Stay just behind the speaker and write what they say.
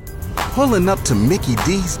Pulling up to Mickey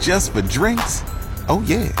D's just for drinks? Oh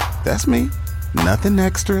yeah, that's me. Nothing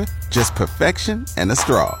extra, just perfection and a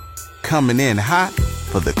straw. Coming in hot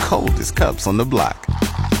for the coldest cups on the block.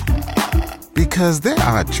 Because there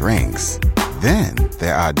are drinks. Then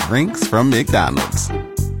there are drinks from McDonald's.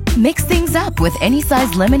 Mix things up with any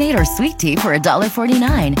size lemonade or sweet tea for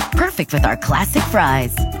 $1.49. Perfect with our classic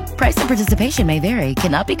fries. Price and participation may vary.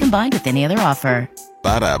 Cannot be combined with any other offer.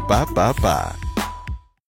 Ba-da-ba-ba-ba.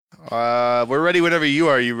 We're ready whenever you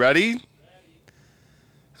are. You ready?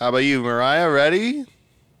 How about you, Mariah? Ready?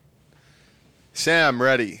 Sam,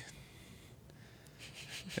 ready?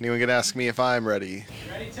 Anyone gonna ask me if I'm ready?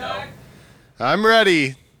 Ready, Tug? I'm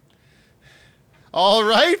ready. All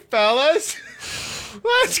right, fellas.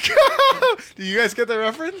 Let's go. Do you guys get the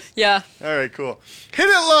reference? Yeah. All right, cool. Hit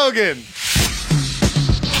it, Logan.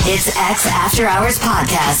 It's X After Hours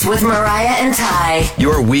Podcast with Mariah and Ty.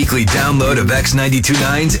 Your weekly download of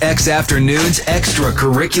X92.9's X Afternoons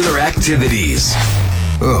extracurricular activities.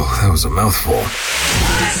 Oh, that was a mouthful.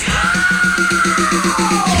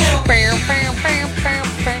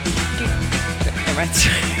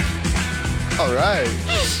 All right.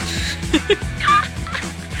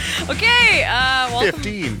 Okay, welcome.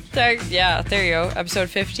 15. Yeah, there you go. Episode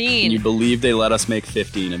 15. Can you believe they let us make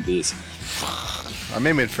 15 of these? I'm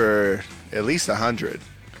aiming for at least 100.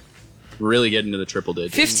 We're really getting to the triple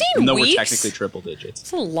digits. 15 even though weeks? we're technically triple digits.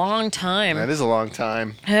 It's a long time. That is a long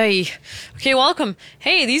time. Hey. Okay, welcome.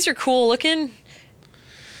 Hey, these are cool looking.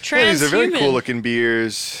 Yeah, these are very Transhuman. cool looking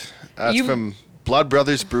beers. That's You- from Blood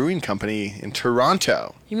Brothers Brewing Company in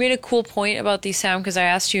Toronto. You made a cool point about these, Sam, because I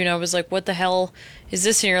asked you and I was like, what the hell is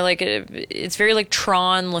this? And you're like, it's very like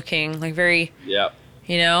Tron looking, like very, Yep.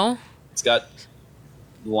 you know, It's got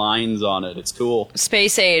lines on it. It's cool.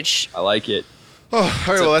 space age. I like it. Oh,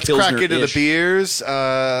 all right, well, let's crack into the Pilsner-ish. beers.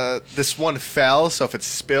 This one fell, so if it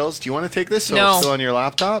spills, do you want to take this? So No. it's still on your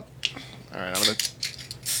laptop? All right, I'm going to...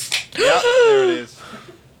 Yeah, there it is.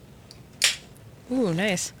 Ooh,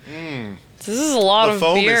 nice. This is a lot The of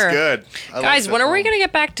foam beer. is good. I like Guys, the when are we foam. going to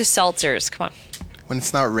get back to seltzers? Come on. When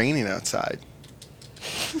it's not raining outside.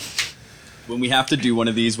 When we have to do one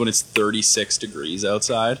of these when it's 36 degrees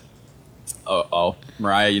outside. Oh,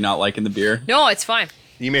 Mariah, you not liking the beer? No, it's fine.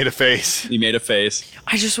 You made a face. You made a face.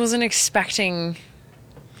 I just wasn't expecting.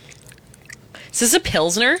 Is this a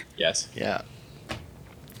Pilsner? Yes. Yeah.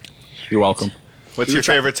 You're welcome. What's your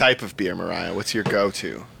favorite type of beer, Mariah? What's your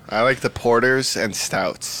go-to? I like the porters and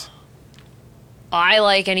stouts. I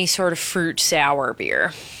like any sort of fruit sour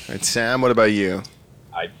beer. All right, Sam, what about you?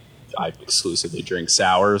 I exclusively drink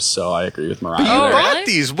sours, so I agree with Mariah. You Oh, there. brought really?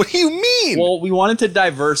 these. What do you mean? Well, we wanted to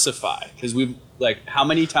diversify because we've how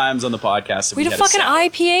many times on the podcast have We had a fucking sour?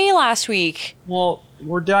 IPA last week. Well,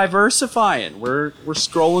 we're diversifying. We're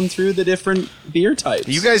scrolling through the different beer types.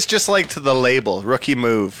 You guys just liked the label. Rookie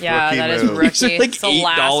move. Yeah, rookie that is move. rookie. They're like It's the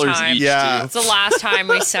last $8 time. each. Yeah. too. It's the last time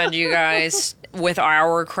we send you guys with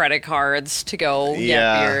our credit cards to go get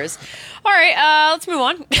Yeah. beers. All right, let's move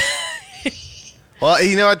on. Well,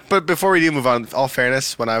 you know what? But before we do move on, all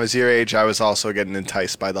fairness, when I was your age, I was also getting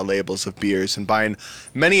enticed by the labels of beers and buying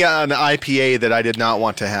many an IPA that I did not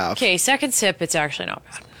want to have. Okay, second sip, it's actually not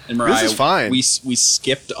bad. And Mariah, is fine. We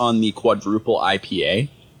skipped on the quadruple IPA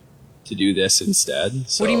to do this instead.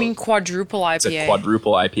 So What do you mean quadruple IPA? It's a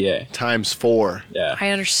quadruple IPA. Times 4. Yeah. I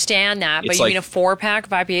understand that, but It's you like- mean a 4-pack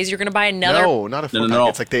of IPAs? You're going to buy another? No, not a 4 No.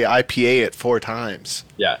 It's like they IPA it 4 times.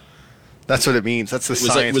 Yeah. That's what it means. That's the It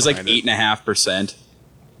was science. like behind it. 8.5%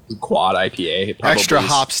 quad IPA. It probably Extra is-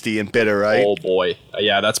 hopsty and bitter, right? Oh boy.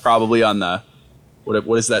 Yeah, that's probably on the what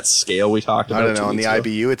is that scale we talked about? I don't 2 know, on the weeks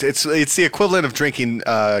ago? IBU. It's the equivalent of drinking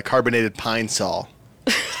carbonated pine sol.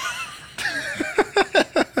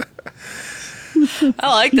 I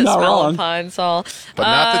like the Not smell wrong. of pine sol. But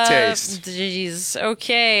not the taste. Jeez.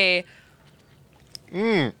 Okay.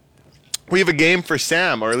 We have a game for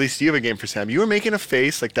Sam, or at least you have a game for Sam. You were making a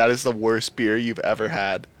face like that is the worst beer you've ever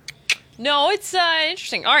had. No, it's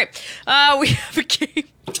interesting. All right. We have a game.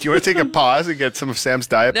 Do you want to take a pause and get some of Sam's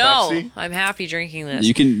Diet No, Pepsi? I'm happy drinking this.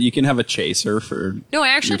 You can have a chaser for No, I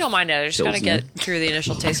actually don't mind it. I just got to Pilsner. get through the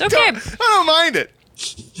initial taste. Okay. I don't mind it.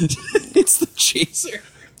 it's the chaser.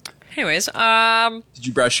 Anyways, Did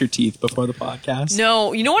you brush your teeth before the podcast?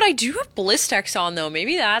 no, you know what? I do have Blistex on though.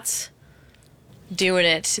 Maybe that's doing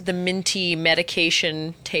it. The minty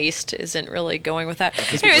medication taste isn't really going with that.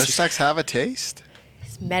 Does Anyways, Blistex have a taste?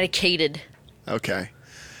 it's medicated. Okay.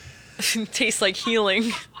 Tastes like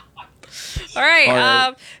healing. All right. All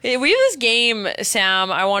right. We have this game,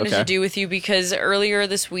 Sam, I wanted to Okay. do with you because earlier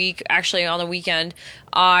this week, actually on the weekend,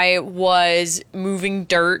 I was moving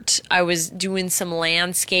dirt. I was doing some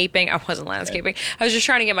landscaping. I wasn't landscaping. I was just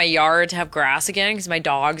trying to get my yard to have grass again because my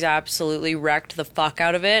dogs absolutely wrecked the fuck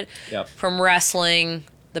out of it. Yep. From wrestling,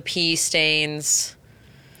 the pee stains.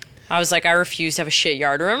 I was like, I refuse to have a shit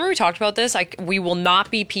yard. Remember we talked about this? We will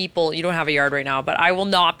not be people. You don't have a yard right now, but I will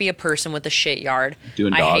not be a person with a shit yard.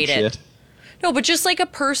 Doing I dog hate shit. it. No, but just like a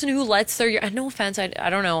person who lets their yard. No offense, I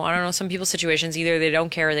don't know. I don't know some people's situations. Either they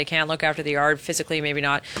don't care, or they can't look after the yard physically, maybe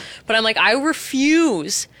not. But I'm like, I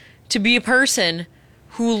refuse to be a person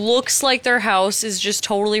who looks like their house is just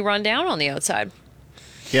totally run down on the outside.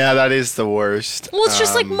 Yeah, that is the worst. Well, it's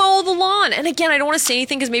just like mow the lawn. And again, I don't want to say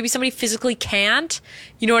anything because maybe somebody physically can't.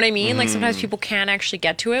 You know what I mean? Like sometimes people can't actually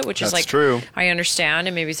get to it, which is That's like, true. I understand,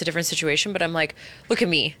 and maybe it's a different situation. But I'm like, look at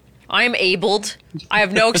me. I am abled. I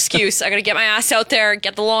have no excuse. I got to get my ass out there,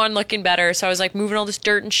 get the lawn looking better. So I was like moving all this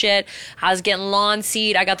dirt and shit. I was getting lawn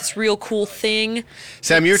seed. I got this real cool thing.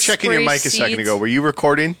 Sam, you were checking your Spray mic a second seeds. ago. Were you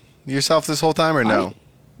recording yourself this whole time or no?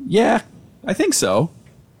 Yeah, I think so.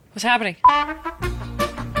 What's happening?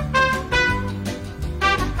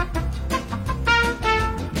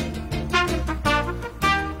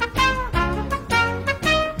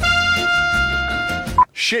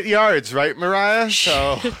 Shit yards, right, Mariah?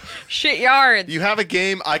 So Shit yards. you have a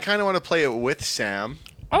game. I kind of want to play it with Sam.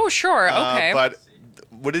 Oh, sure. Okay. But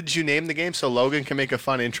what did you name the game so Logan can make a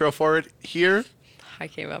fun intro for it here? I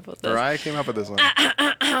came up with this. Mariah came up with this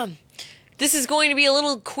one. This is going to be a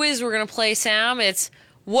little quiz we're going to play, Sam. It's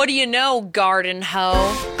What Do You Know, Garden Hoe?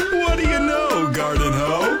 What do you know, Garden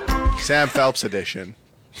Hoe? Sam Phelps edition.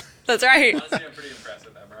 That's right. I'm pretty impressed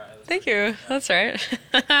with that, Mariah. Thank you. That's right.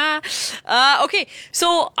 Okay,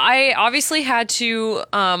 so I obviously had to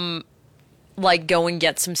like go and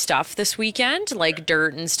get some stuff this weekend, like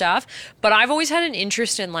dirt and stuff. But I've always had an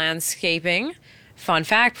interest in landscaping. Fun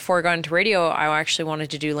fact, before I got into radio, I actually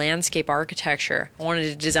wanted to do landscape architecture. I wanted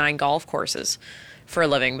to design golf courses for a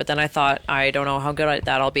living, but then I thought, I don't know how good at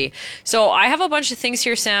that I'll be. So I have a bunch of things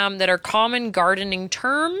here, Sam, that are common gardening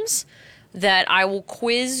terms that I will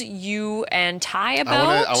quiz you and Ty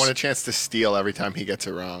about. I want a chance to steal every time he gets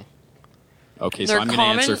it wrong. Okay, so They're I'm going to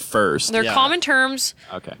common- answer first. They're Yeah. common terms.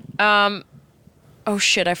 Okay. Oh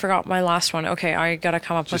shit, I forgot my last one. Okay, I gotta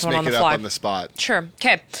come up Just with one make on it the up fly. on the spot. Sure.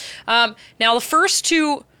 Okay. Now the first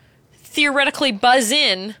two theoretically buzz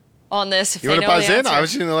in on this if You they want to know buzz the in? answer. I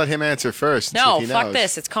was going to let him answer first. and No, see if he fuck knows.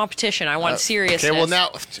 this. It's competition. I want seriousness. Okay, well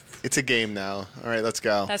now it's a game now. All right, let's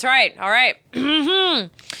go. That's right. All right.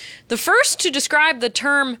 The first to describe the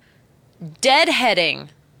term deadheading.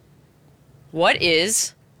 What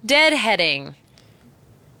is deadheading?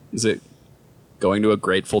 Is it going to a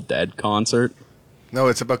Grateful Dead concert? No,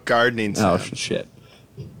 it's about gardening. Oh, Sam. shit.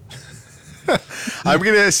 I'm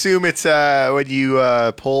going to assume it's when you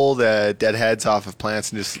pull the dead heads off of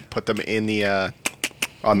plants and just put them in the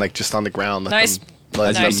on the ground. Let Nice. Them,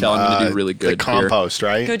 let Nice. them, I'm telling you to do really good The here. compost,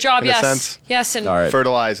 right? Good job. In Yes. a sense, Yes, and All right.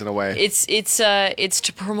 fertilize in a way. it's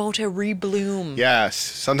to promote a rebloom. Yes.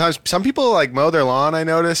 Sometimes some people like mow their lawn. I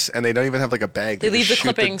notice, and they don't even have like a bag. They leave just the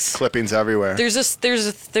shoot clippings. clippings everywhere. There's a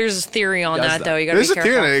theory on Does that that. though. You gotta There's be a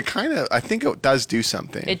careful. theory. It kind of. I think it does do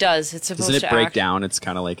something. It does. It's supposed Doesn't it to break act. down? It's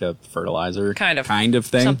kind of like a fertilizer. Kind of.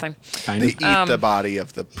 thing. Something. Kind They of. eat the body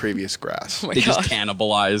of the previous grass. Oh my They just God.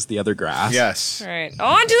 cannibalize the other grass. Yes. All right.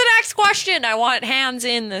 On to the next question. I want hands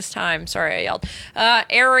in this time. Sorry, I yelled.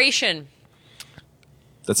 Aeration.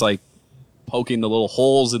 That's like poking the little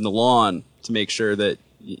holes in the lawn to make sure that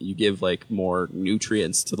you give like more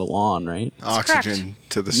nutrients to the lawn, right? Oxygen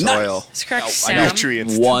to the soil. That's correct, I Sam. got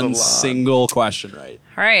Nutrients to one the lawn. single question right.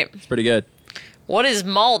 All right. It's pretty good. What is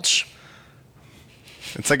mulch?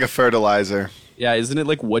 It's like a fertilizer. Yeah, isn't it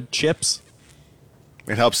like wood chips?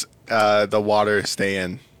 It helps the water stay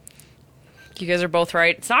in. You guys are both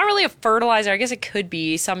right. It's not really a fertilizer. I guess it could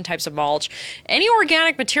be some types of mulch. Any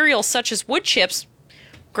organic material such as wood chips,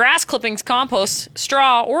 grass clippings, compost,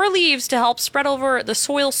 straw, or leaves to help spread over the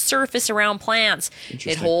soil surface around plants. It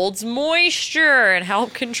Interesting. holds moisture and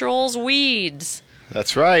help controls weeds.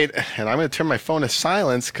 That's right. And I'm going to turn my phone to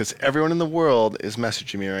silence because everyone in the world is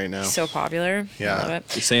messaging me right now. So popular. Yeah. I love it.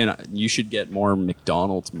 They're saying you should get more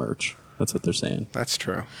McDonald's merch. That's what they're saying. That's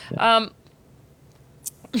true.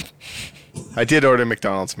 I did order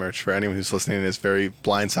McDonald's merch for anyone who's listening and is very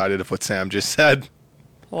blindsided of what Sam just said.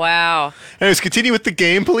 Wow. Anyways, continue with the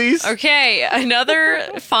game, please. Okay, another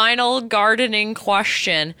final gardening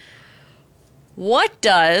question. What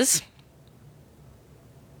does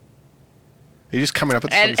Are you just coming up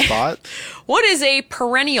with And- some spot? what is a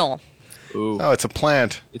perennial? Ooh. Oh, it's a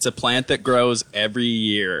plant. It's a plant that grows every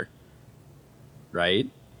year. Right?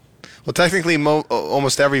 Well, technically,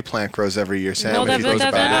 almost every plant grows every year, Sam. No, If you goes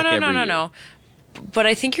back. no. But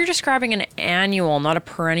I think you're describing an annual, not a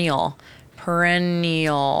perennial.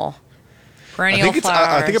 Perennial flowers.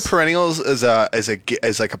 I think a perennial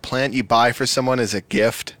is like a plant you buy for someone as a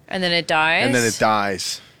gift, And then it dies. and then it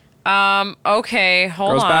dies. Okay,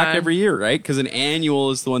 hold Grows on. back every year, right? Because an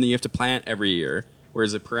annual is the one that you have to plant every year,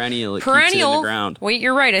 whereas a perennial, it keeps it in the ground. Wait,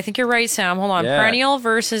 you're right. I think you're right, Sam. Hold on. Yeah. Perennial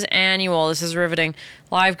versus annual. This is riveting.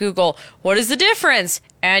 Live Google. What is the difference?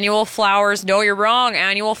 Annual flowers. No, you're wrong.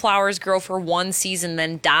 Annual flowers grow for one season,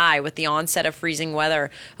 then die with the onset of freezing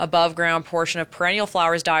weather. Above ground portion of perennial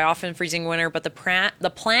flowers die often in freezing winter, but the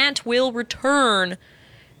plant will return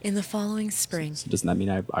in the following spring. So doesn't that mean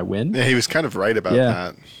I win? Yeah, he was kind of right about Yeah.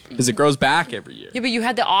 that. Because it grows back every year. Yeah, but you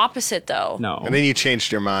had the opposite, though. No. And then you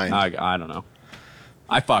changed your mind. I don't know.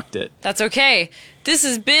 I fucked it. That's okay. This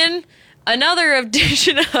has been another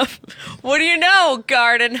edition of What Do You Know,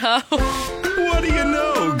 Garden Hoe? What do you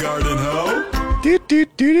know, Garden Hoe? Do, do,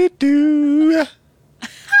 do, do, do.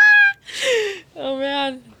 Oh,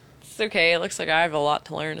 man. It's okay. It looks like I have a lot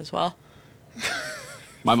to learn as well.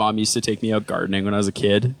 My mom used to take me out gardening when I was a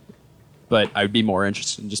kid, but I would be more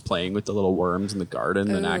interested in just playing with the little worms in the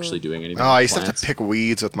garden than actually doing anything. Oh, I with used to have plants. to pick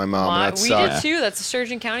weeds with my mom. And that We sucked. did too. That's a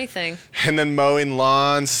Sturgeon County thing. And then mowing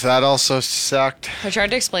lawns. That also sucked. I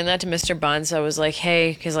tried to explain that to Mr. Bunce. I was like,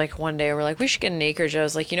 hey, because like one day we're like, we should get an acreage. I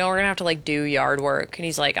was like, we're going to have to like do yard work. And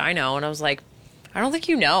he's like, I know. And I was like, I don't think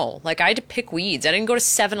you know. Like, I had to pick weeds. I didn't go to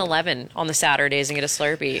 7-Eleven on the Saturdays and get a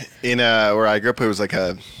Slurpee. In where I grew up, it was like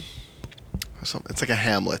it's like a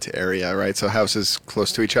hamlet area, right? So houses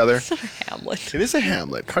close to each other. Hamlet. It is a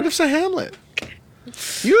hamlet. Cardiff's a hamlet.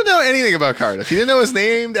 You don't know anything about Cardiff. You didn't know it was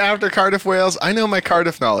named after Cardiff, Wales. I know my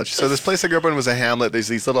Cardiff knowledge. So this place I grew up in was a hamlet. There's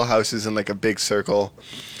these little houses in like a big circle,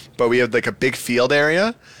 but we had like a big field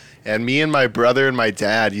area, and me and my brother and my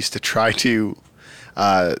dad used to try to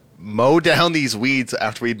mow down these weeds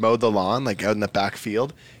after we'd mowed the lawn, like out in the back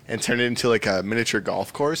field, and turn it into like a miniature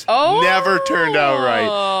golf course. Oh! Never turned out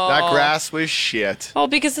right. That grass was shit. Oh,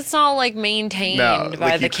 because it's not like maintained No, by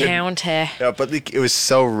like the you couldn't- county. Yeah, but like, it was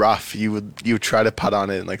so rough. You would try to putt on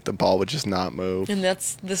it, and like the ball would just not move. And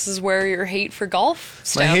this is where your hate for golf My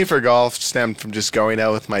stemmed. hate for golf stemmed from just going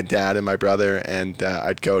out with my dad and my brother, and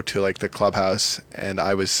I'd go to like the clubhouse, and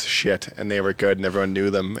I was shit, and they were good, and everyone knew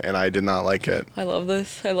them, and I did not like it. I love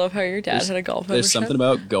this. I love how your dad had a golf There's membership. something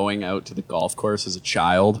about going out to the golf course as a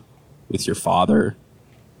child with your father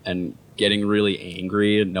and getting really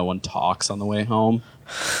angry and no one talks on the way home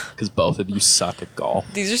because both of you suck at golf.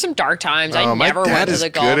 These are some dark times. Oh, I my never dad went to is the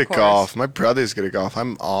good at golf course. golf. My brother's good at golf.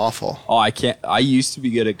 I'm awful. Oh, I can't. I used to be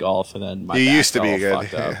good at golf, and then my You back used to be all good,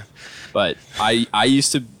 fucked up. yeah. But I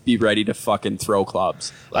used to be ready to fucking throw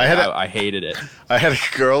clubs. Like, I hated it. I had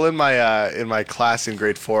a girl in my class in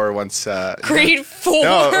grade 4 once. Grade 4?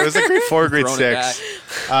 No, it was like grade 4, grade Throwing it 6.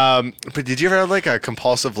 But did you ever have like a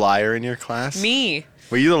compulsive liar in your class? Me.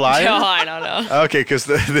 Were you the liar? No, I don't know. Okay, because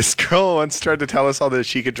this girl once tried to tell us all that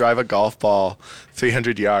she could drive a golf ball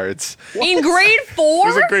 300 yards. In grade 4? It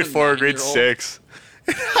was like grade 4 or grade 6.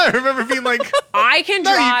 I remember being like, I can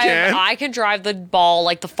No, you drive. can't. I can drive the ball.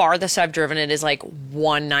 Like the farthest I've driven it is like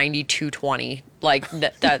 190, 220. Like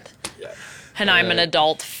that. And I'm an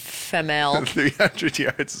adult female. 300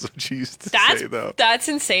 yards is what she used to say, though. That's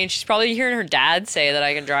insane. She's probably hearing her dad say that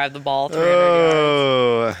I can drive the ball 300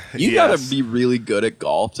 yards. Oh, You yes. gotta be really good at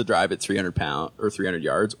golf to drive it 300 pound or 300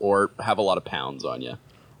 yards, or have a lot of pounds on you.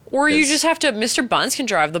 Or you It's- just have to. Mr. Bunce can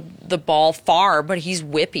drive the ball far, but he's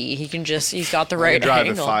whippy. He's got the I right can drive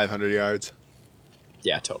angle. at 500 yards.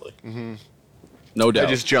 Yeah, totally. Mm-hmm. No doubt. I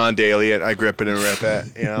just John Daly it. I grip it and rip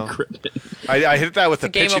it. You know, Grip it. I hit that with a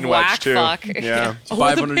Game pitching of wedge whack too. fuck. Yeah, Oh,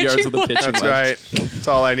 500 the yards with a pitching pitching that's wedge. right. That's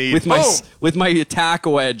all I need. With my attack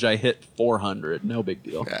wedge, I hit 400. No big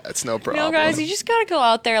deal. Yeah, it's no You problem. know, guys, you just gotta go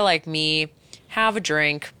out there like me, have a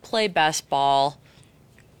drink, play best ball.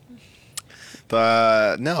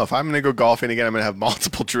 No, if I'm gonna go golfing again, I'm gonna have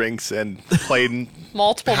multiple drinks and play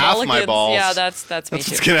Multiple half mulligans. my balls. Yeah, that's me That's too.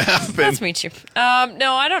 what's gonna happen. That's me too.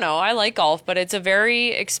 No, I don't know. I like golf, but it's a very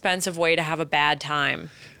expensive way to have a bad time.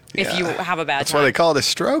 If you have a bad That's time. why they call it a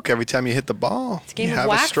stroke. Every time you hit the ball, It's a game you of have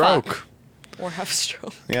whack a stroke. fuck. Or have a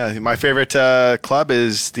stroke. Yeah, my favorite club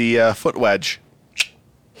is the foot wedge.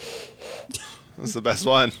 That's the best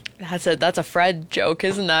one. That's a Fred joke,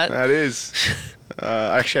 isn't that? That is.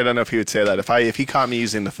 Actually, I don't know if he would say that. If he caught me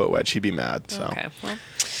using the foot wedge, he'd be mad. So Okay. Well.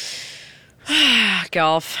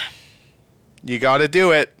 Golf. you got to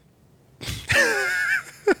do it.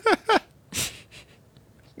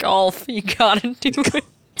 Golf. You gotta do it.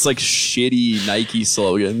 It's like shitty Nike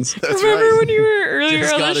slogans. That's Remember right. when you were earlier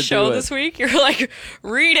Just on the gotta show do it. this week? You're like,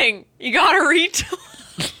 reading. You gotta read.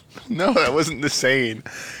 No, that wasn't the saying.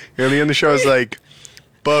 Early in the show, I was like,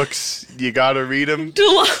 books, you gotta read them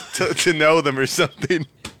to know them or something.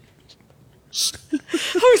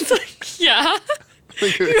 I was like, yeah.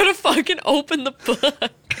 You gotta fucking open the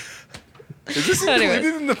book. Is this Anyways.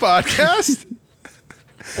 included in the podcast?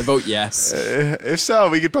 I vote yes. If so,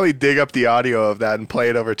 we could probably dig up the audio of that and play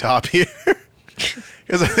it over top here.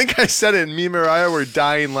 Because I think I said it, and me and Mariah were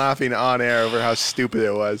dying laughing on air over how stupid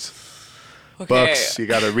it was. Okay. Books, you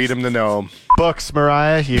gotta read them to know them. Books,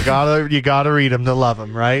 Mariah, you gotta read them to love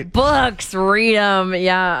them, right? Books, read them.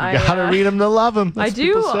 Yeah, You gotta read them to love them. I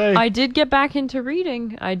do. I did get back into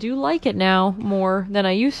reading. I do like it now more than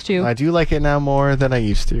I used to. I do like it now more than I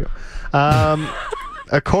used to.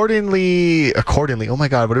 Accordingly, oh my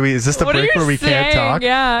God, is this the What are break you where we can't saying? talk?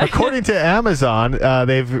 Yeah. According to Amazon,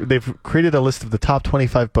 they've created a list of the top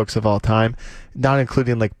 25 books of all time, not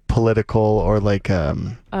including like political or like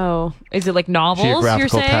Oh, is it like novels?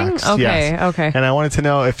 geographical You're saying? text. Okay, Yes. okay. And I wanted to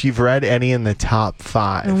know if you've read any in the top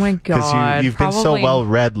 5. Oh my God, you've been so probably- well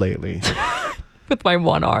read lately. With my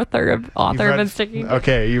one author You've I've read- been sticking.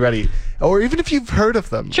 Okay, you ready? Or even if you've heard of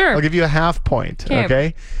them. Sure. I'll give you a half point. Okay.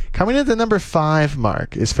 Okay. Coming in at the number 5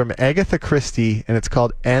 mark is from Agatha Christie, and it's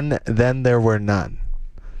called And Then There Were None.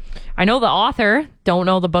 I know the author. Don't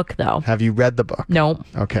know the book though. Have you read the book? No.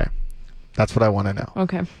 Okay. That's what I want to know.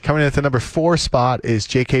 Okay. Coming in at the number 4 spot is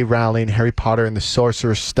J.K. Rowling, Harry Potter and the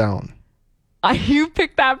Sorcerer's Stone. You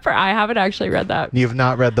picked that for. I haven't actually read that. You've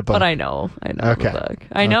not read the book. But I know Okay. the book.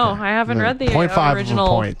 I know. Okay. I haven't read the 0.5 of a original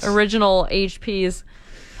point. HPs.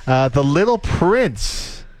 The Little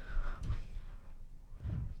Prince.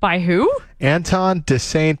 By who? Anton de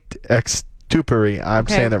Saint-Exupéry. I'm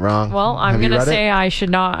Okay. saying it wrong. Well, I'm Have you gonna read say it? I should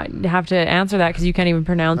not have to answer that because you can't even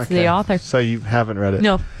pronounce Okay. the author. So you haven't read it.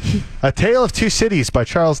 No. A Tale of Two Cities by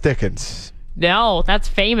Charles Dickens. No, that's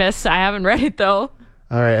famous. I haven't read it though.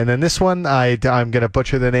 All right, and then this one, I'm going to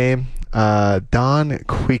butcher the name. Don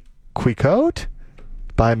Quixote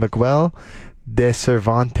by Miguel de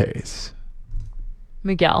Cervantes.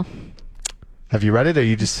 Miguel. Have you read it, or are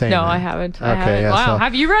you just saying No, that? I haven't. Okay, I haven't. yeah, Wow. so-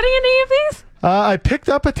 Have you read any of these? I picked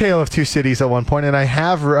up A Tale of Two Cities at one point, and I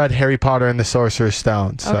have read Harry Potter and the Sorcerer's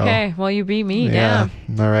Stone. So, Okay. Well, you beat me. yeah.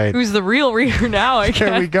 Damn. All right. Who's the real reader now? I guess.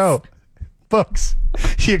 There we go. Books.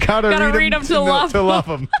 You gotta read them to love to love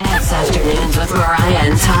them. X Afternoons with Mariah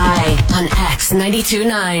and Ty on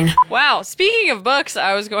X92.9. Wow. Speaking of books,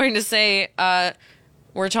 I was going to say,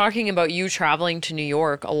 we're talking about you traveling to New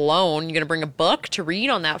York alone. You gonna bring a book to read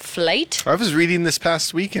on that flight? I was reading this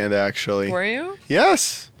past weekend, actually. Were you?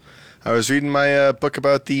 Yes. I was reading my book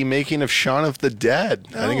about the making of Shaun of the Dead.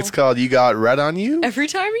 I think Oh. it's called You Got Red on You. Every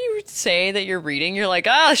time you say that you're reading, you're like,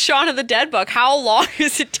 Shaun of the Dead book. How long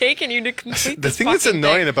has it taken you to complete The this thing that's fucking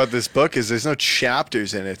annoying thing? about this book is there's no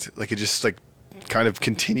chapters in it. Like, it just, like, kind of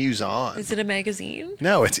continues on. Is it a magazine?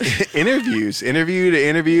 No, it's interviews. Interview to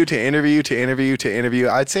interview to interview to interview to interview.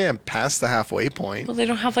 I'd say I'm past the halfway point. Well, they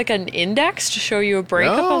don't have like an index to show you a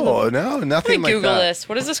breakup of No, them. no, Let nothing me like Google that. this.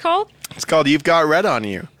 What is this called? It's called You've Got Red on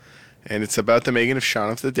You. And it's about the making of Shaun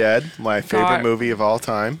of the Dead, my favorite God. movie of all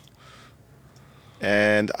time.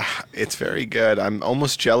 And it's very good. I'm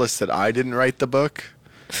almost jealous that I didn't write the book,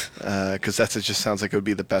 because it just sounds like it would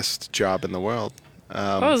be the best job in the world.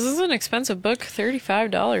 Oh, this is an expensive book.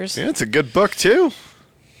 $35. Yeah, it's a good book, too.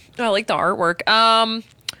 Oh, I like the artwork.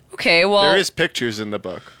 Okay, well, There is pictures in the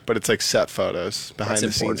book, but it's like set photos,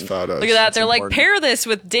 behind-the-scenes important. photos. look at that. That's They're like, important. pair this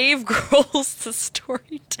with Dave Grohl's The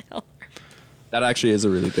Storyteller. That actually is a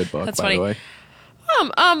really good book, That's by funny. the way.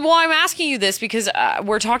 Well, I'm asking you this because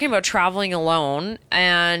we're talking about traveling alone,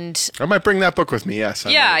 and I might bring that book with me, yes. I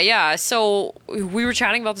might. yeah. So we were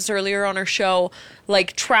chatting about this earlier on our show.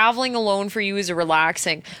 Like, traveling alone for you is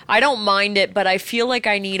relaxing. I don't mind it, but I feel like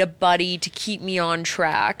I need a buddy to keep me on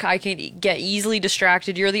track. I can get easily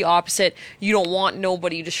distracted. You're the opposite. You don't want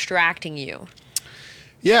nobody distracting you.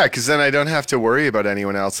 Yeah, because then I don't have to worry about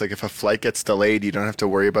anyone else. Like, if a flight gets delayed, you don't have to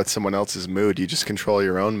worry about someone else's mood. You just control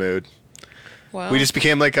your own mood. Wow. We just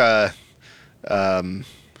became like a... Did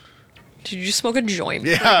you just smoke a joint?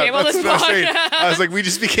 Yeah, before you came on that's this what I was saying. podcast? I was like, we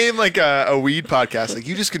just became like a weed podcast. Like,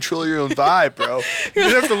 you just control your own vibe, bro. You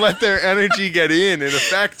don't have to let their energy get in and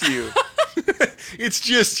affect you. It's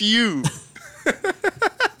just you.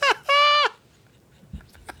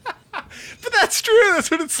 But that's true. That's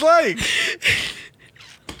what it's like.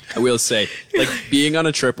 I will say, like, being on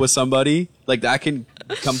a trip with somebody, like, that can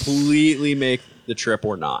completely make the trip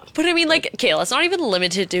or not. But I mean, like, okay, let's not even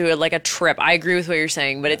limit it to like a trip. I agree with what you're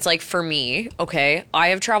saying, but it's like for me, okay, I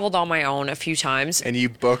have traveled on my own a few times. And you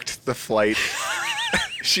booked the flight.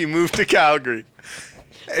 She moved to Calgary.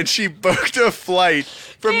 And she booked a flight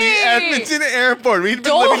from the Edmonton airport. We'd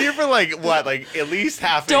been living here for like at least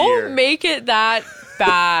half a year. Don't make it that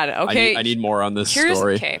bad, okay? I need more on this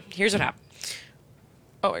story. Okay, here's what happened.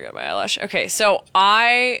 Oh my god, my eyelash. Okay, so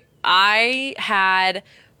I had,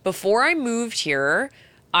 before I moved here,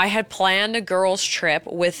 I had planned a girls' trip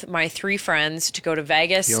with my 3 friends to go to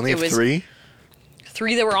Vegas. You only have 3?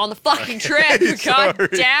 3 that were on the fucking trip. God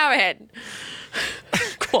damn it.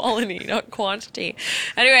 Quality, not quantity.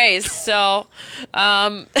 Anyways, so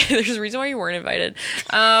there's a reason why you weren't invited.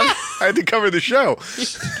 I had to cover the show.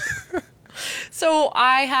 So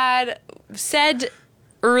I had said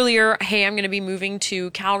earlier, hey, I'm going to be moving to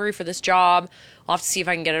Calgary for this job. I'll have to see if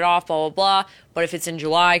I can get it off, blah, blah, blah. But if it's in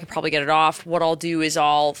July, I could probably get it off. What I'll do is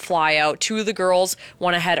I'll fly out. 2 of the girls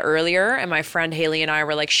went ahead earlier, and my friend Haley and I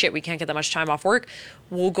were like, shit, we can't get that much time off work.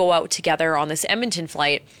 We'll go out together on this Edmonton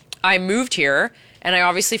flight. I moved here, and I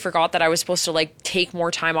obviously forgot that I was supposed to like take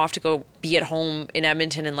more time off to go be at home in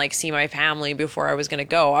Edmonton and like see my family before I was going to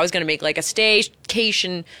go. I was going to make like a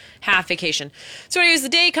staycation, half vacation. So anyways, the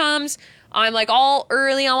day comes. I'm like all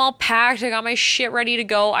early, I'm all packed, I got my shit ready to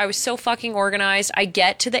go. I was so fucking organized. I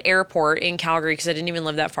get to the airport in Calgary because I didn't even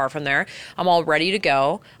live that far from there. I'm all ready to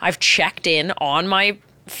go. I've checked in on my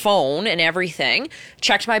phone and everything,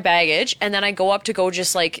 checked my baggage, and then I go up to go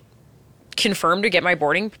just like confirm to get my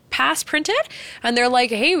boarding pass printed, and they're like,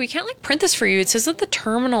 hey, we can't like print this for you. It says that the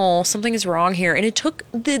terminal, something is wrong here. And it took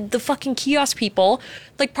the fucking kiosk people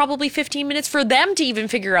like probably 15 minutes for them to even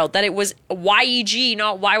figure out that it was YEG,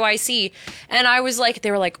 not YYC. And I was like,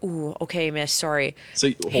 they were like, ooh, okay, miss, sorry. So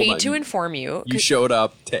hate to inform you. You showed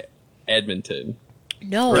up to Edmonton.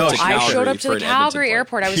 No, to I showed up Calgary to for the an Calgary Edmonton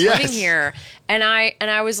airport. I was Yes. living here, and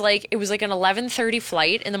I was like, it was like an 11:30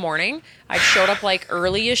 flight in the morning. I showed up like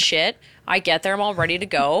early as shit. I get there, I'm all ready to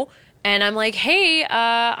go, and I'm like, hey,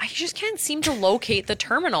 I just can't seem to locate the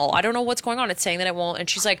terminal. I don't know what's going on. It's saying that it won't. And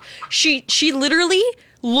she's like, she literally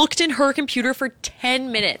looked in her computer for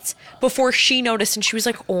 10 minutes before she noticed, and she was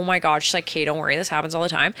like, oh my god. She's like, okay, don't worry, this happens all the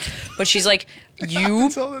time. But she's like, you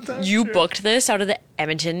booked this out of the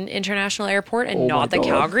Edmonton International Airport and not the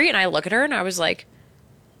Calgary. And I look at her and I was like,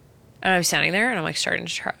 and I'm standing there and I'm like starting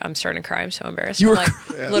to cry. I'm so embarrassed. I'm like,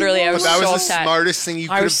 literally, I was That was so the upset. smartest thing you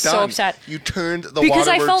could I have was done. so upset. You turned the Because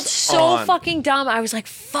I waterworks felt so on. fucking dumb. I was like,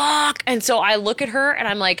 fuck. And so I look at her and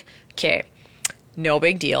I'm like, okay, no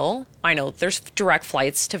big deal. I know there's direct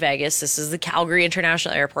flights to Vegas. This is the Calgary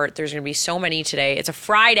International Airport. There's going to be so many today. It's a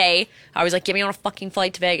Friday. I was like, get me on a fucking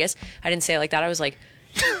flight to Vegas. I didn't say it like that. I was like,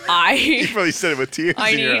 You probably said it with tears I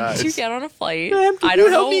in your need eyes. to get on a flight. Ma'am, can I you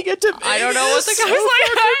don't help know. me get to I don't know what the Vegas? guy's So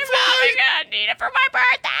like. fucking I need it for my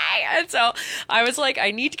birthday. And so I was like,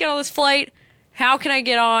 I need to get on this flight. How can I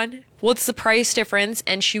get on? What's the price difference?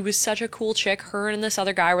 And she was such a cool chick. Her and this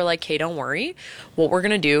other guy were like, hey, don't worry. What we're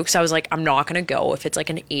going to do, because I was like, I'm not going to go if it's like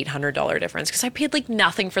an $800 difference. Because I paid like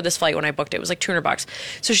nothing for this flight when I booked it. It was like $200.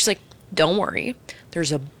 So she's like, don't worry.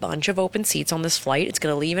 There's a bunch of open seats on this flight. It's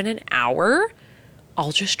going to leave in an hour.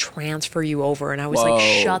 I'll just transfer you over. And I was Whoa. like,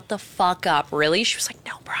 shut the fuck up. Really? She was like,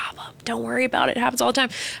 no problem. Don't worry about it. It happens all the time.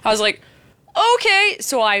 I was like, okay.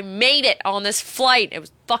 So I made it on this flight. It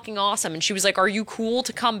was fucking awesome. And she was like, are you cool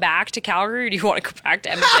to come back to Calgary or do you want to go back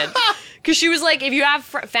to Edmonton? Because she was like, if you have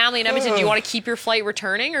family in Edmonton, do you want to keep your flight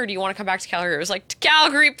returning or do you want to come back to Calgary? It was like, to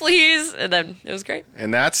Calgary, please. And then it was great.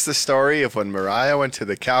 And that's the story of when Mariah went to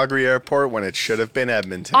the Calgary airport when it should have been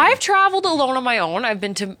Edmonton. I've traveled alone on my own.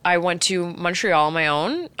 I went to Montreal on my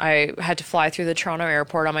own. I had to fly through the Toronto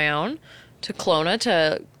airport on my own. To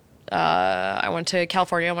Kelowna, I went to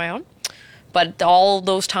California on my own. But all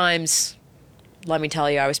those times, let me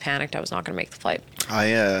tell you, I was panicked. I was not going to make the flight.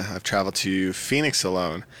 I've traveled to Phoenix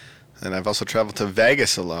alone, and I've also traveled to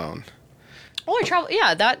Vegas alone. Oh, I traveled.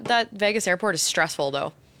 Yeah, that Vegas airport is stressful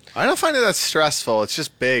though. I don't find it that stressful. It's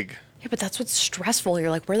just big. Yeah, but that's what's stressful. You're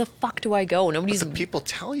like, where the fuck do I go? The people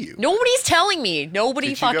tell you. Nobody's telling me. Nobody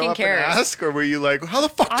Did you fucking go up cares. and ask, or were you like, how the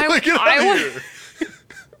fuck do I get I out went- of here?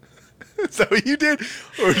 Is that what you did?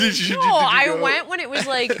 Or did you? No, did you I go- went when it was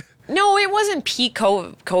like, no, it wasn't peak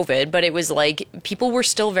COVID, but it was like people were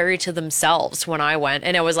still very to themselves when I went.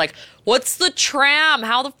 And it was like, what's the tram?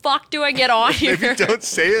 How the fuck do I get on here? Maybe don't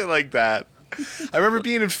say it like that. I remember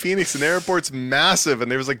being in Phoenix, and the airport's massive,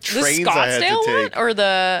 and there was like The trains I had to Scottsdale take. one or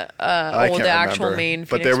the I can't actual remember. main? But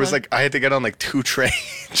Phoenix there was one? like I had to get on like 2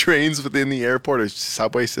 trains within the airport, or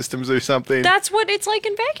subway systems or something. That's what it's like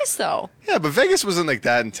in Vegas, though. Yeah, but Vegas wasn't like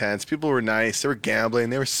that intense. People were nice. They were gambling.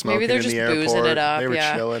 They were smoking Maybe they're in just the airport. boozing it up. They were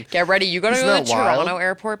yeah. chilling. Get ready. You got to Isn't go to the that wild? Toronto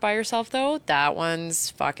airport by yourself, though. That one's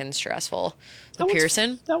fucking stressful. The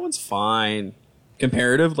Pearson. That one's fine.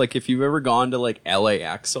 Comparative, like if you've ever gone to like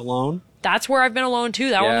LAX alone, That's where I've been alone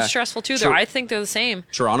too. That one Yeah. was stressful too. Sure. I think they're the same.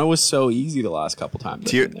 Toronto was so easy the last couple times.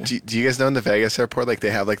 Do you, I've been there. do you guys know in the Vegas airport, like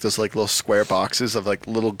they have like those like little square boxes of like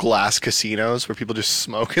little glass casinos where people just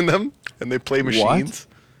smoke in them and they play machines?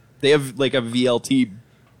 They have like a VLT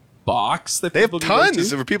box that They have people can go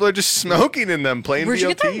tons to? where people are just smoking in them playing Where'd you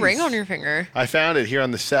VLTs. get that ring on your finger? I found it here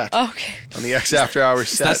on the set. Okay. On the X After Hours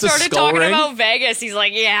set. That's a Started skull talking ring? about Vegas. He's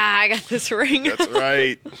like, yeah, I got this ring. That's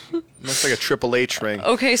right. Looks like a Triple H ring.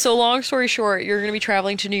 Okay, so long story short, you're going to be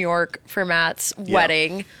traveling to New York for Matt's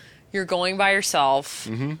wedding. You're going by yourself.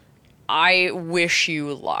 Mm-hmm. I wish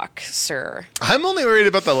you luck, sir. I'm only worried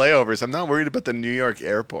about the layovers. I'm not worried about the New York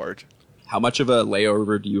airport. How much of a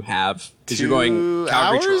layover do you have? Because you're going 2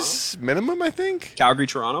 Calgary, hours minimum, I think. Toronto.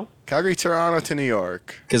 Toronto? Calgary, Toronto to New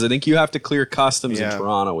York. Because I think you have to clear customs Yeah. in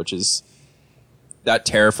Toronto, which is that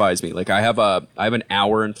terrifies me. Like I have an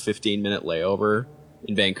hour and 15-minute layover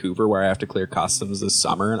in Vancouver where I have to clear customs this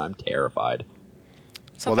summer, and I'm terrified.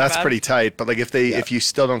 It's Well, not that that's bad. pretty tight. But like, if you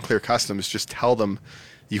still don't clear customs, just tell them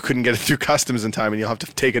you couldn't get it through customs in time, and you'll have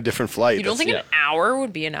to take a different flight. You don't think an hour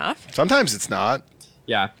would be enough? Sometimes it's not.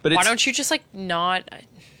 Yeah, but Why it's don't you just like not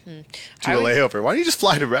Do I a would- layover. Why don't you just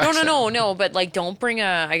fly direct? No, but like don't bring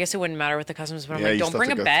a I guess it wouldn't matter with the customs, but I'm Yeah, like you don't still bring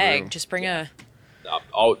have a to go bag. through. Just bring a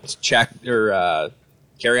I'll check or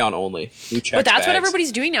carry on only. Who checks But that's what bags?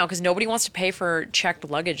 everybody's doing now because nobody wants to pay for checked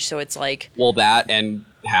luggage, so it's like Well, that and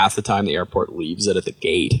half the time the airport leaves it at the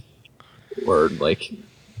gate, or like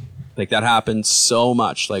that happens so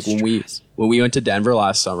much. Like when we went to Denver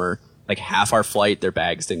last summer, like half our flight, their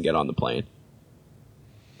bags didn't get on the plane.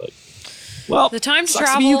 Like, well, the time to sucks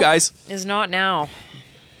travel be you guys. is not now.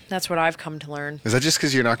 That's what I've come to learn. Is that just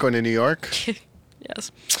because you're not going to New York?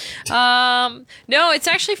 Yes. No, it's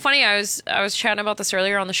actually funny. I was chatting about this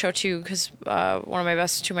earlier on the show too because two of my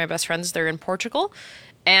best friends, they're in Portugal,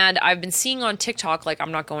 and I've been seeing on TikTok, like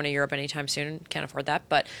I'm not going to Europe anytime soon, can't afford that,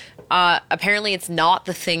 but apparently it's not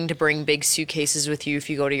the thing to bring big suitcases with you if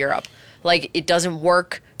you go to Europe. Like it doesn't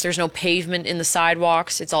work. There's no pavement in the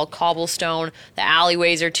sidewalks. It's all cobblestone. The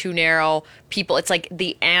alleyways are too narrow. It's like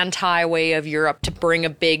the anti-way of Europe to bring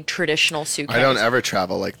a big traditional suitcase. I don't ever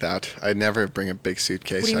travel like that. I never bring a big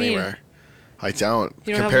suitcase What do you mean? anywhere. I don't.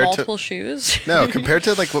 You don't have multiple shoes? No, compared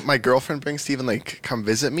to like what my girlfriend brings to even like come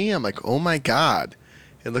visit me, I'm like, oh my god,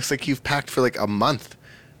 it looks like you've packed for like a month.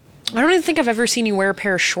 I don't even think I've ever seen you wear a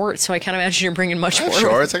pair of shorts, so I can't imagine you're bringing much I have more.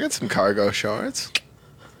 shorts. I got some cargo shorts.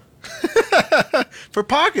 For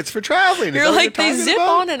pockets, for traveling. Is You're that what like they talking zip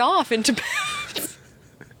about? on and off into pants.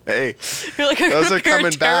 Hey, You're like, I got those a are pair of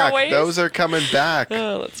coming back. tearaways. Those are coming back.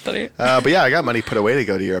 Oh, that's funny. But yeah, I got money put away to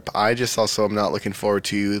go to Europe. I just also am not looking forward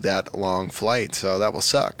to that long flight, so that will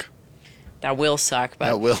suck. That will suck, but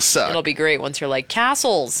That will suck. it'll be great once you're like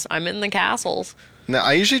castles. I'm in the castles. Now,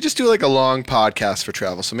 I usually just do like a long podcast for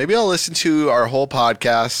travel, so maybe I'll listen to our whole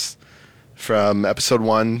podcast from episode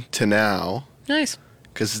 1 to now, Nice.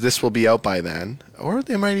 because this will be out by then, or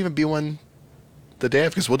there might even be one the day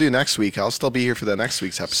of, because we'll do next week. I'll still be here for the next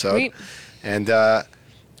week's episode, Sweet. and that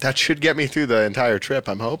should get me through the entire trip.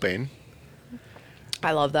 I'm hoping.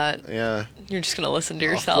 I love that. Yeah. You're just gonna listen to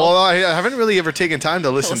yourself. Well, I haven't really ever taken time to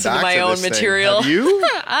listen Listen back to my own this thing. material. Have you?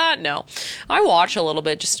 No. I watch a little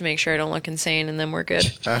bit just to make sure I don't look insane, and then we're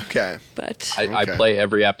good. Okay. But I Okay. play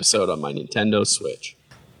every episode on my Nintendo Switch.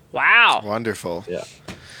 wow. Wonderful. Yeah,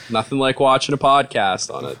 nothing like watching a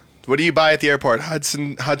podcast on it. What do you buy at the airport?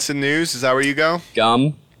 Hudson News? Is that where you go?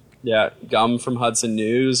 Gum, yeah, gum from Hudson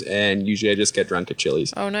News, and usually I just get drunk at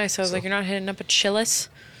Chili's. Oh, nice. I was like, you're not hitting up a Chili's?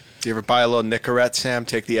 Do you ever buy a little Nicorette, Sam?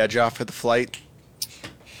 Take the edge off for the flight?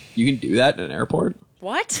 You can do that in an airport.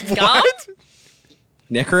 What? Gum?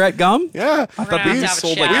 Nicorette gum? Yeah. I gonna thought have these to have a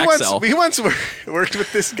sold chat. like We Axel. once worked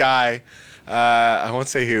with this guy. I won't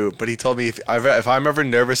say who, but he told me if I'm ever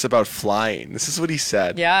nervous about flying, this is what he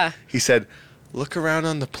said. Yeah. He said, look around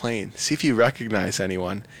on the plane. See if you recognize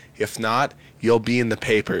anyone. If not, you'll be in the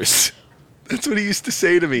papers. That's what he used to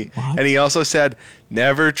say to me. And he also said,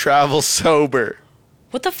 never travel sober.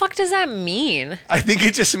 What the fuck does that mean? I think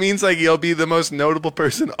it just means like you'll be the most notable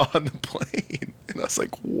person on the plane. And I was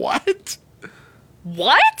like, what?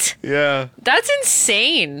 What? Yeah. That's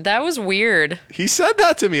insane. That was weird. He said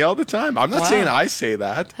that to me all the time. I'm not Wow. saying I say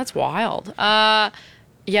that. That's wild.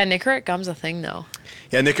 Yeah, Nicorette gum's a thing though.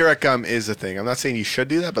 Yeah, Nicorette gum is a thing. I'm not saying you should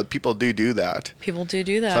do that, but people do that. People do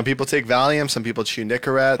that. Some people take Valium. Some people chew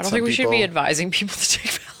Nicorette. I don't think we should be advising people to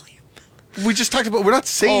take Valium. We just talked about. We're not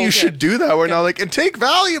saying Oh, you okay. should do that. We're not like, and take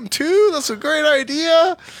Valium too. That's a great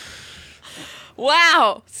idea.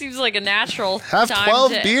 Wow, seems like a natural. Have time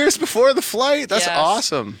 12 to- beers before the flight. That's Yes.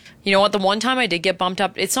 awesome. You know what? The one time I did get bumped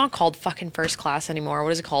up, it's not called fucking first class anymore.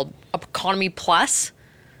 What is it called? Economy Plus,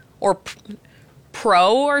 or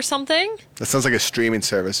Pro or something? That sounds like a streaming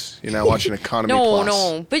service. You're now watching Economy No, Plus.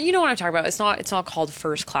 no. But you know what I'm talking about. It's not called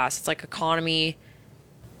first class. It's like economy,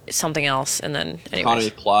 something else, and then anyways. Economy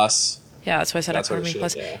Plus. Yeah, that's why I said That's what it economy should,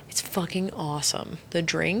 plus. yeah. It's fucking awesome. The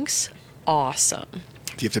drinks, awesome.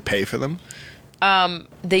 Do you have to pay for them?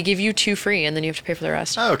 They give you 2 free, and then you have to pay for the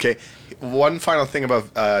rest. Oh, okay. One final thing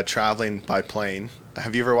about traveling by plane.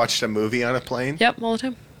 Have you ever watched a movie on a plane? Yep, all the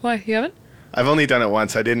time. Why, you haven't? I've only done it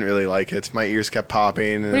once. I didn't really like it. My ears kept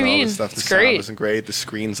popping and do you all mean? this stuff. The It's sound great. wasn't great. The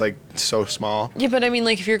screen's like so small. Yeah, but I mean,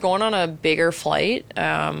 like, if you're going on a bigger flight,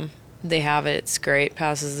 they have it. It's great.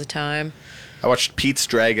 Passes the time. I watched Pete's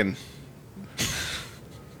Dragon.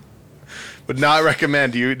 Would not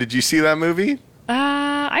recommend. Did you see that movie?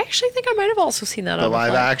 I actually think I might have also seen that The on a live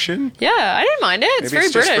flight. action? Yeah, I didn't mind it. It's Maybe very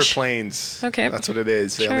it's just British. for planes. Okay. That's what it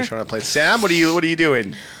is. They only Sure. show on planes. Sam, what are you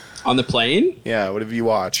doing? On the plane? Yeah, what have you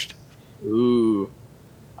watched? Ooh.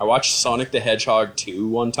 I watched Sonic the Hedgehog 2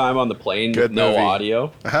 one time on the plane Good with no movie.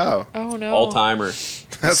 audio. Oh. Oh no. All timer.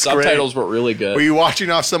 That's Subtitles great. were really good. Were you watching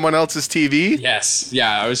off someone else's TV? Yes.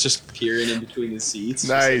 Yeah, I was just peering in between the seats.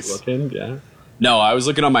 Nice. Just, like, looking. Yeah. No, I was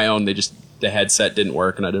looking on my own. The headset didn't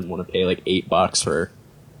work, and I didn't want to pay like $8 for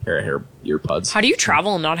a pair of earbuds. How do you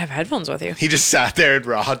travel and not have headphones with you? He just sat there and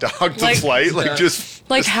raw dogged the Like- flight. Like just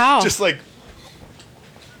Like how? Just like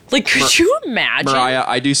Like, could you imagine? Mariah,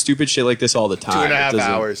 I do stupid shit like this all the time. 2.5 It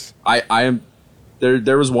doesn't- hours. I am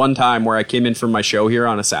there was one time where I came in from my show here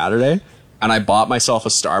on a Saturday and I bought myself a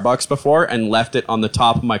Starbucks before and left it on the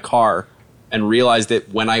top of my car and realized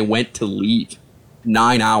it when I went to leave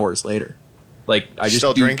 9 hours later. Like I just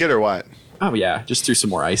still drink it or what? Oh yeah, just threw some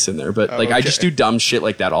more ice in there. But Oh, like I okay. just do dumb shit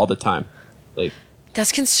like that all the time. Like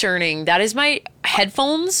That's concerning. That is my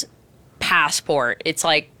headphones passport. It's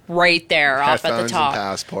like right there off at the Headphones top. and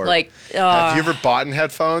passport. Like, Have you ever bought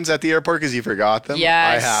headphones at the airport because you forgot them?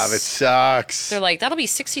 Yes. I have. It sucks. they're like, that'll be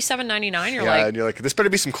 $67.99. You're yeah, like, and you're like, this better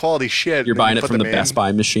be some quality shit. you're And then buying you it put from the them in. Best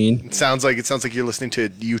Buy machine. It sounds like you're listening to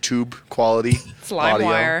YouTube quality it's audio.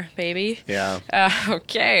 LimeWire, baby. Yeah.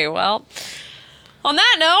 Okay, well, on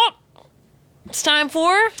that note, it's time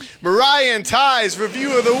for Mariah and Ty's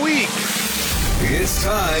review of the week. It's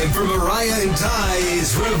time for Mariah and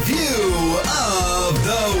Ty's review of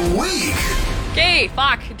the week. Okay,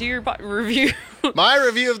 fuck, do your review. My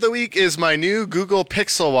review of the week is my new Google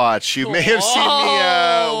Pixel Watch. You may have seen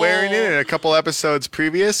me wearing it in a couple episodes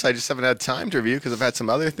previous. I just haven't had time to review because I've had some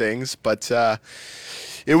other things. But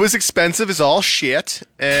it was expensive as all shit.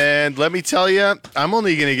 And let me tell you, I'm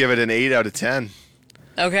only going to give it an 8 out of 10.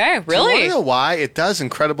 Okay, I want really? to know why. It does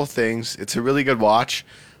incredible things. It's a really good watch.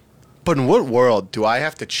 But in what world do I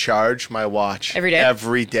have to charge my watch Every day?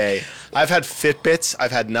 Every day. I've had Fitbits. I've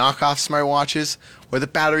had knockoff smartwatches where the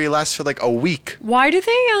battery lasts for like a week. Why do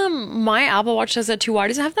they, my Apple Watch does that too. Why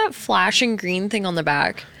does it have that flashing green thing on the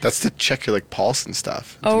back? That's to check your like pulse and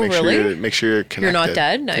stuff. To Oh, make really? Sure make sure you're connected. not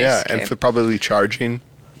dead? Nice, Yeah, okay. and for probably charging.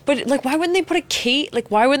 But, like, why wouldn't they put a case, like,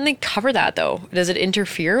 why wouldn't they cover that, though? Does it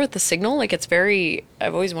interfere with the signal? Like, it's very,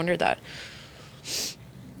 I've always wondered that.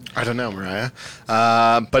 I don't know, Mariah.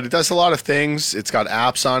 But it does a lot of things. It's got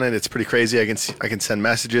apps on it. It's pretty crazy. I can send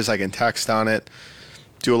messages. I can text on it.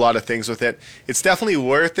 Do a lot of things with it. It's definitely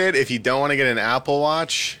worth it if you don't want to get an Apple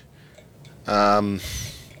Watch.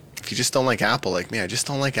 If you just don't like Apple, like me, I just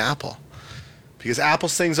don't like Apple. Because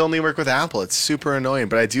Apple's things only work with Apple. It's super annoying.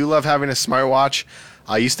 But I do love having a smartwatch.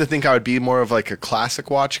 I used to think I would be more of like a classic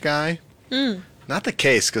watch guy. Not the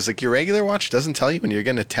case, because like your regular watch doesn't tell you when you're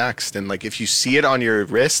getting a text, and like if you see it on your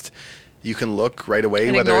wrist, you can look right away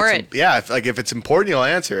And whether ignore it's it. yeah. If it's important, you'll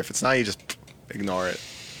answer. If it's not, you just ignore it.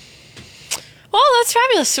 Well, that's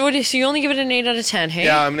fabulous. So, so you only give it an 8 out of 10, hey?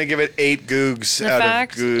 Yeah, I'm gonna give it 8 googs. The out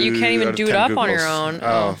fact of you can't even out of do it 10 up on your Googles. own.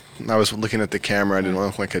 Oh, I was looking at the camera. I didn't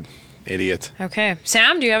look like an idiot. Okay.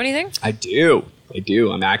 Sam, do you have anything? I do.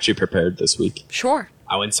 I'm actually prepared this week. Sure.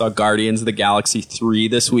 I went and saw Guardians of the Galaxy 3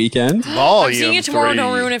 this weekend. Volume I'm seeing it tomorrow. 3.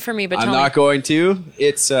 Don't ruin it for me, but I'm tell not me. going to.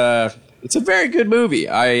 It's a very good movie.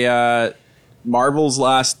 Marvel's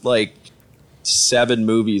last like 7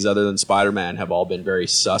 movies other than Spider-Man have all been very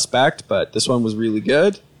suspect, but this one was really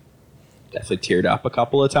good. Definitely teared up a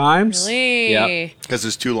couple of times. Really? Yep. Because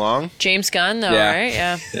it's too long. James Gunn, though, Yeah. right?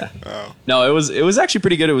 Yeah. Yeah. Oh. No, it was actually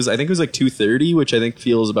pretty good. I think it was like 2:30, which I think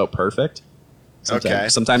feels about perfect. Okay.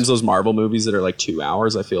 Sometimes those Marvel movies that are like 2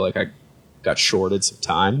 hours, I feel like I got shorted some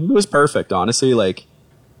time. It was perfect, honestly. Like,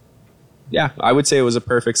 yeah, I would say it was a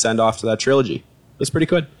perfect send off to that trilogy. It was pretty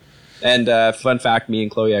good. And fun fact, me and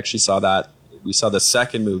Chloe actually saw that. We saw the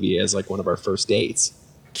second movie as like one of our first dates.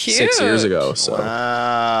 Cute. 6 years ago, so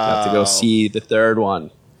got to go see the third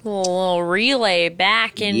one. Little relay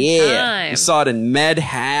back in Yeah, time. we saw it in Med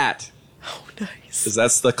Hat Oh, nice. because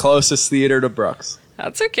that's the closest theater to Brooks.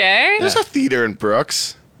 That's okay. There's a theater in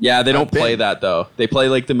Brooks. Yeah, they don't I've been. play that though. They play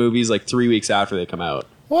like the movies like 3 weeks after they come out.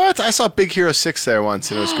 What? I saw Big Hero 6 there once,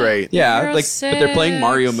 and it was great. Yeah, Hero like but they're playing 6.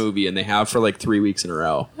 Mario movie and they have for like 3 weeks in a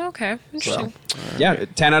row. Okay, interesting. Yeah,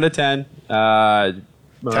 10 out of 10. 10 out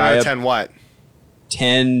Mariah, of 10 what?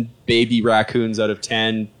 10 baby raccoons out of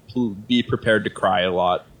 10. Be prepared to cry a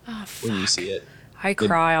lot when you see it. I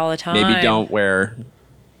cry all the time. Maybe don't wear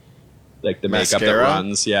like the makeup that Mascara?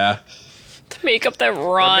 runs. Yeah. The makeup that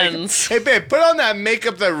runs. Hey, babe, put on that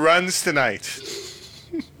makeup that runs tonight.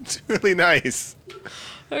 It's really nice.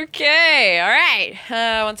 Okay, all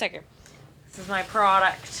right. 1 second. This is my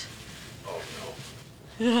product.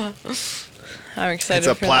 I'm excited. It's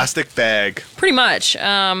a for plastic bag. that. Pretty much.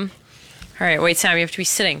 All right, wait, Sam, you have to be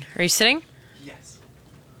sitting. Are you sitting? Yes.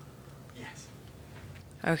 Yes.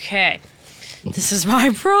 Okay. This is my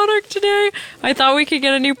product today. I thought we could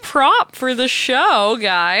get a new prop for the show,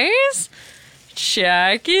 guys.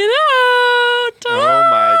 Check it out. Oh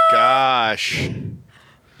my gosh.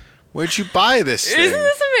 Where'd you buy this thing? Isn't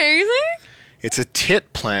this amazing? It's a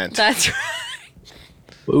tit plant. That's right.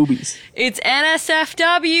 Boobies. It's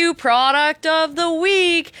NSFW product of the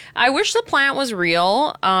week. I wish the plant was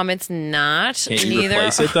real. It's not. Can't you Neither.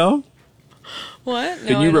 replace it though? What? Can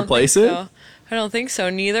No, you I don't replace think it? so. I don't think so.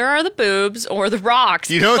 Neither are the boobs or the rocks.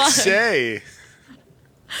 You don't But say.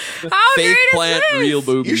 How Fake great is plant, this? real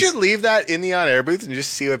boobies. You should leave that in the on-air booth and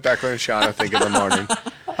just see what Becca and Shauna think in the morning.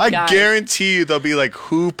 I Guys. guarantee you they'll be like,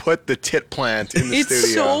 who put the tit plant in the It's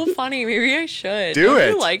studio? so funny. Maybe I should. Do Don't it.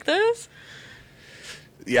 You like this?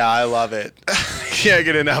 Yeah, I love it. Can't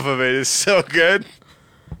get enough of it. It's so good.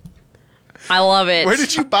 I love it. Where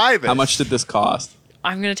did you buy this? How much did this cost?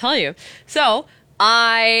 I'm going to tell you. So,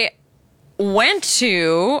 I went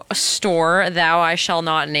to a store thou I shall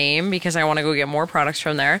not name because I want to go get more products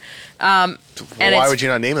from there. And Why it's- would you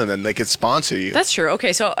not name them then? They could sponsor you. That's true.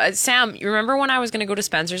 Okay, so Sam, you remember when I was going to go to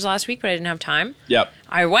Spencer's last week, but I didn't have time? Yep.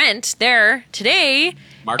 I went there today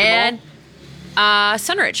Market and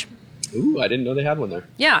Sunridge. Ooh, I didn't know they had one there.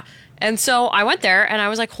 Yeah. And so I went there and I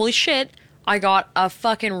was like, holy shit, I got a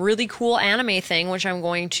fucking really cool anime thing, which I'm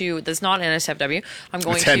going to, that's not NSFW. I'm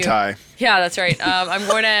going It's to. hentai. Yeah, that's right. I'm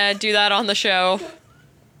going to do that on the show,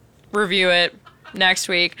 review it next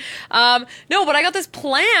week. No, but I got this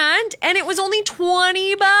plant and it was only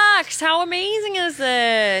 $20. How amazing is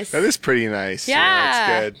this? That is pretty nice. Yeah.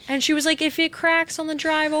 That's good. And she was like, if it cracks on the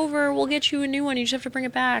drive over, we'll get you a new one. You just have to bring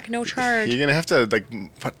it back. No charge. You're gonna have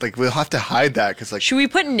to we'll have to hide that because Should we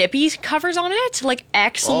put nippy covers on it? Like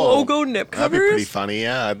X Oh, logo nip that'd be covers? pretty funny.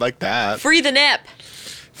 Yeah, I'd like that. Free the nip.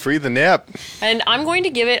 Free the nip. And I'm going to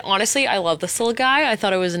give it, honestly, I love this little guy. I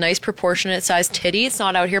thought it was a nice proportionate sized titty. It's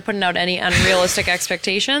not out here putting out any unrealistic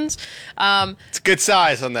expectations. It's a good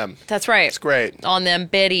size on them. That's right. It's great. On them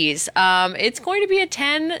biddies. It's going to be a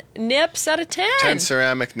 10 nips out of 10. 10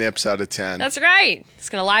 ceramic nips out of 10. That's right. It's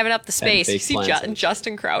going to liven up the space. You fake see plants.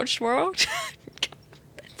 Justin Crouch tomorrow? What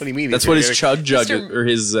do you mean? That's He's what gonna his get a- chug jug Mr. or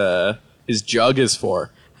his jug is for.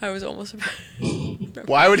 I was almost about.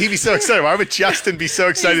 Why would he be so excited? Why would Justin be so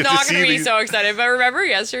excited He's to not see going to be these? so excited. But remember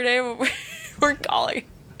yesterday when we were calling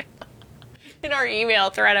in our email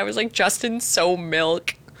thread, I was like, Justin's so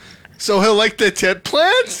milk. So he'll like the tit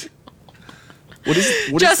plant? What does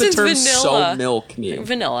the Justin's term vanilla. "so milk" mean?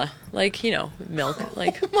 Vanilla. Like, you know, milk.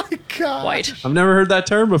 Like Oh my god. white. I've never heard that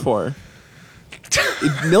term before.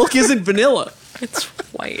 Milk isn't vanilla. It's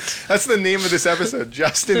white. That's the name of this episode.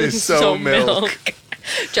 Justin is so milk.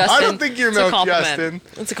 Justin, I don't think you're it's a milk, compliment. Justin.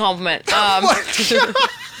 It's a compliment.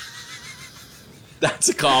 That's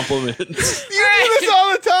a compliment. You do this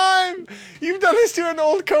all the time. You've done this to an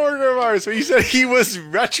old coworker of ours where you said he was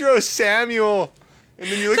Retro Samuel. And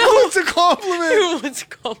then you're like, oh, it's a compliment. It's a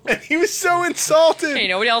compliment. And he was so insulted. Hey,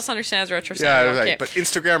 nobody else understands retro. Yeah, Samuel. right. Okay. But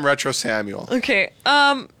Instagram Retro Samuel. Okay.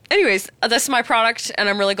 Anyways, this is my product, and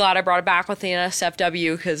I'm really glad I brought it back with the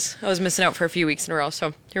NSFW because I was missing out for a few weeks in a row.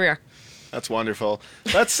 So here we are. That's wonderful.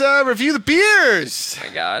 Let's review the beers. Oh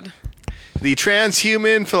my God. The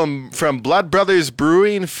Transhuman from Blood Brothers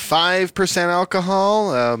Brewing, 5%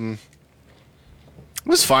 alcohol. It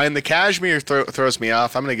was fine. The Cashmere throws me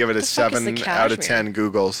off. I'm going to give it a 7 out of 10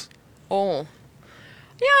 Googles. Oh.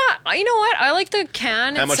 Yeah, you know what? I like the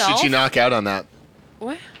can How itself. much did you knock out on that?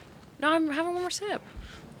 What? No, I'm having one more sip.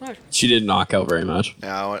 What? She didn't knock out very much. No,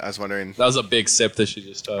 I was wondering. That was a big sip that she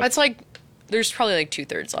just took. It's like, there's probably like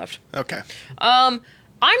 2/3 left. Okay. I'm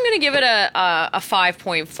gonna give it a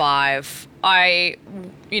 5.5.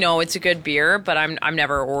 It's a good beer, but I'm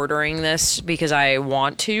never ordering this because I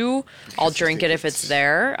want to. I'll drink it if it's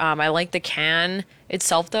there. I like the can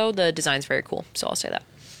itself though. The design's very cool, so I'll say that.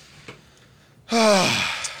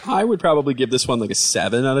 I would probably give this one like a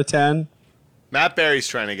 7 out of 10. Matt Berry's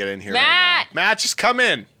trying to get in here. Matt! Right now. Matt, just come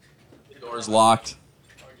in. The door's locked.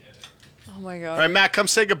 Oh my All god. right, Matt, come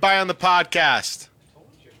say goodbye on the podcast.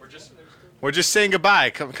 We're just saying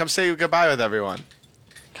goodbye. Come say goodbye with everyone.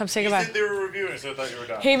 Come say goodbye. They were reviewing, so I thought you were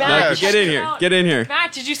done. Hey Matt, Matt, Get in here. Get in here.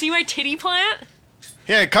 Matt, did you see my titty plant?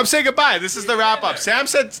 Yeah, come say goodbye. This is the wrap up. Sam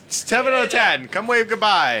said 7 out of 10. Come wave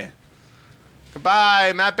goodbye.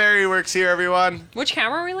 Goodbye. Matt Berry works here, everyone. Which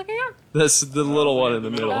camera are we looking at? That's the little one in the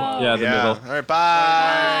middle. Yeah, the Yeah. middle. All right,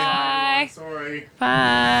 bye. Bye. Sorry.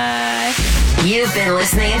 Bye. You've been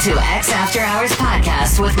listening to X After Hours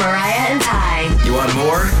podcast with Mariah and Ty. You want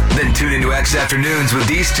more? Then tune into X Afternoons with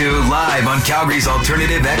these two live on Calgary's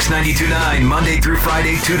alternative X92.9 Monday through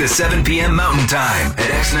Friday 2 to 7 p.m. Mountain Time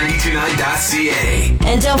at x929.ca.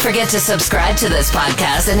 And don't forget to subscribe to this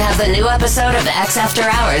podcast and have the new episode of X After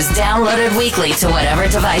Hours downloaded weekly to whatever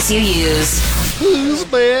device you use. Whose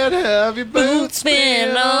bed have your boots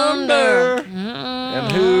been under?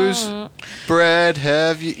 And whose bread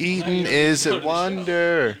have you eaten? Is it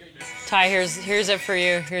wonder? Ty, here's it for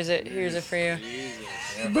you. Here's it for you.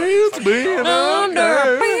 Boots been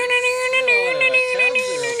under.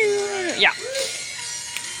 Yeah.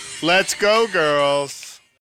 Let's go, girls.